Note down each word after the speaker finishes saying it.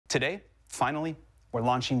Today, finally, we're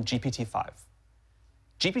launching GPT-5.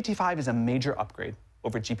 GPT-5 is a major upgrade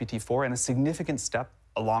over GPT-4 and a significant step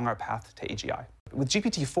along our path to AGI. With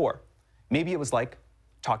GPT-4, maybe it was like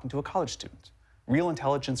talking to a college student. Real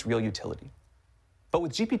intelligence, real utility. But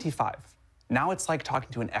with GPT-5, now it's like talking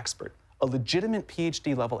to an expert, a legitimate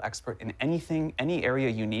PhD-level expert in anything, any area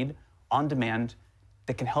you need, on demand,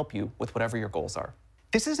 that can help you with whatever your goals are.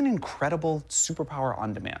 This is an incredible superpower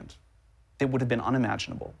on demand that would have been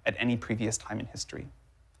unimaginable at any previous time in history.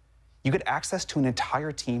 You get access to an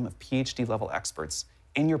entire team of PhD-level experts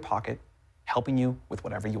in your pocket, helping you with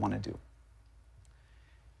whatever you want to do.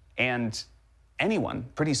 And anyone,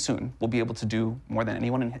 pretty soon, will be able to do more than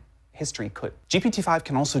anyone in history could. GPT-5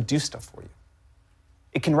 can also do stuff for you.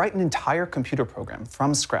 It can write an entire computer program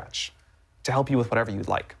from scratch to help you with whatever you'd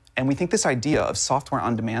like. And we think this idea of software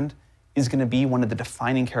on demand is going to be one of the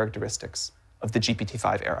defining characteristics of the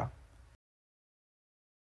GPT-5 era.